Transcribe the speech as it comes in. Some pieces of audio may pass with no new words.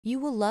You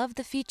will love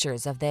the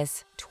features of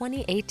this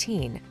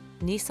 2018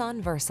 Nissan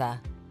Versa.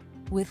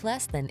 With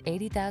less than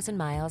 80,000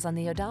 miles on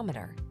the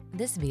odometer,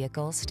 this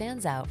vehicle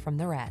stands out from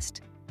the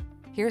rest.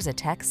 Here's a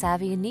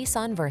tech-savvy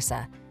Nissan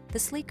Versa, the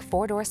sleek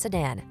four-door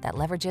sedan that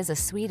leverages a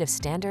suite of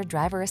standard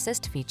driver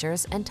assist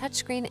features and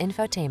touchscreen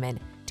infotainment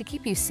to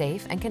keep you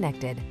safe and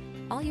connected.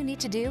 All you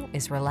need to do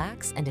is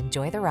relax and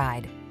enjoy the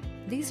ride.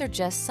 These are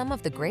just some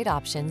of the great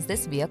options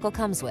this vehicle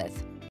comes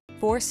with: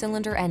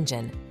 4-cylinder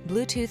engine,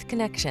 Bluetooth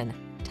connection,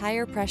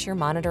 tire pressure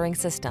monitoring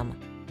system,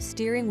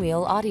 steering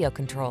wheel audio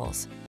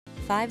controls,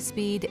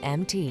 5-speed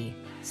MT,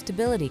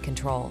 stability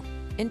control,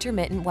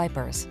 intermittent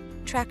wipers,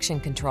 traction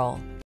control,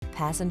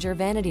 passenger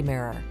vanity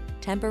mirror,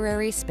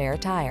 temporary spare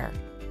tire.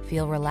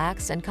 Feel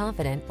relaxed and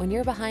confident when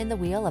you're behind the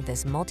wheel of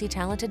this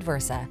multi-talented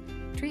Versa.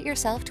 Treat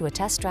yourself to a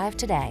test drive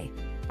today.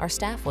 Our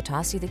staff will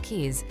toss you the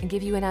keys and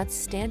give you an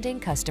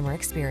outstanding customer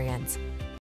experience.